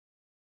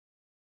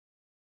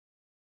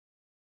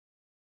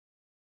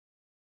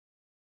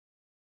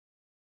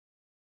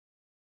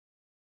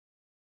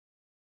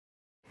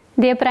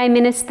Dear Prime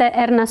Minister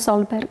Erna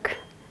Solberg,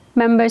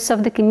 members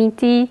of the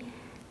committee,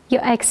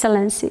 Your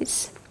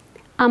Excellencies,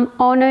 I'm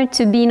honored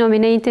to be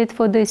nominated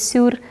for the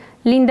Sjur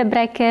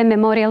Lindebraekke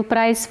Memorial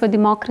Prize for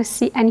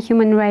Democracy and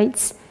Human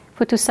Rights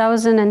for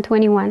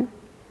 2021.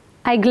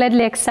 I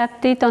gladly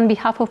accept it on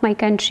behalf of my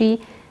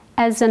country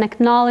as an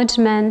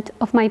acknowledgement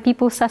of my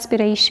people's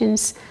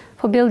aspirations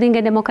for building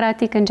a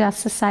democratic and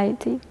just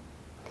society.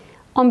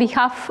 On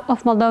behalf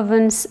of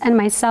Moldovans and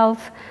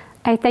myself,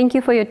 I thank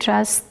you for your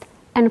trust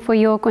and for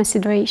your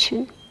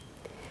consideration.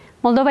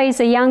 Moldova is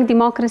a young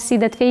democracy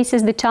that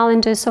faces the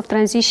challenges of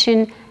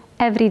transition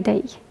every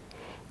day.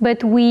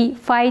 But we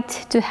fight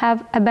to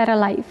have a better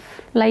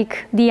life,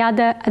 like the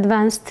other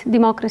advanced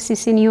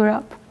democracies in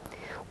Europe.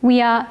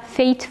 We are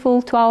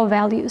faithful to our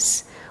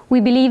values. We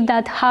believe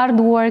that hard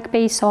work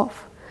pays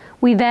off.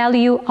 We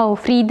value our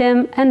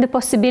freedom and the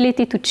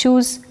possibility to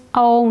choose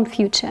our own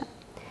future.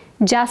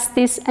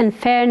 Justice and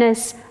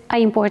fairness are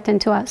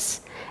important to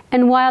us.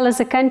 And while as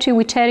a country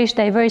we cherish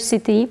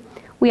diversity,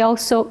 we are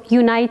also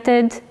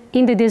united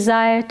in the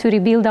desire to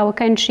rebuild our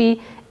country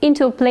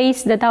into a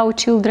place that our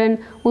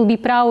children will be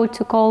proud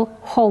to call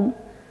home,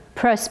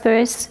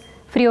 prosperous,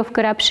 free of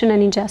corruption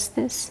and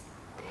injustice.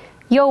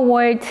 Your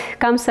word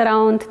comes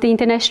around the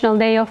International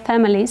Day of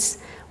Families,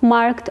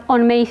 marked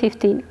on May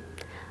 15.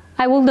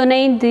 I will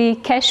donate the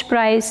cash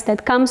prize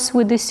that comes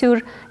with the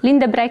Sjur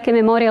Lindebraekke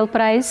Memorial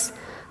Prize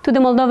to the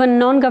Moldovan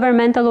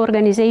non-governmental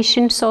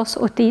organization SOS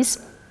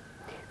Autism.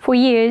 For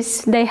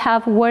years, they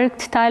have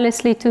worked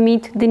tirelessly to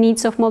meet the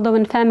needs of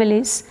Moldovan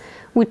families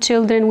with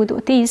children with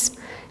autism,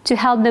 to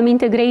help them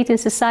integrate in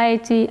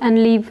society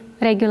and live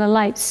regular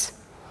lives.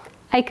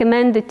 I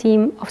commend the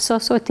team of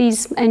SOS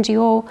Autism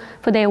NGO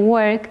for their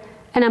work,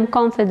 and I'm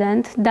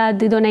confident that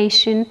the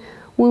donation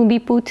will be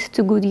put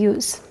to good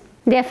use.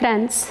 Dear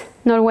friends,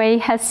 Norway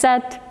has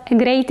set a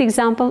great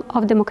example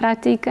of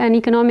democratic and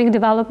economic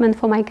development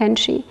for my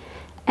country,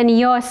 and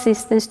your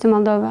assistance to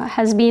Moldova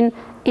has been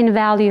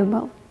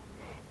invaluable.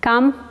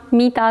 Come,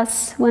 meet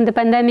us when the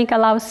pandemic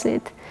allows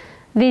it.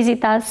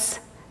 Visit us,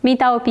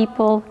 meet our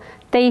people,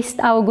 taste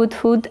our good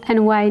food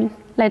and wine.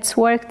 Let's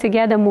work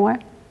together more.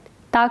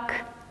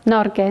 Tak,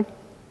 Norge.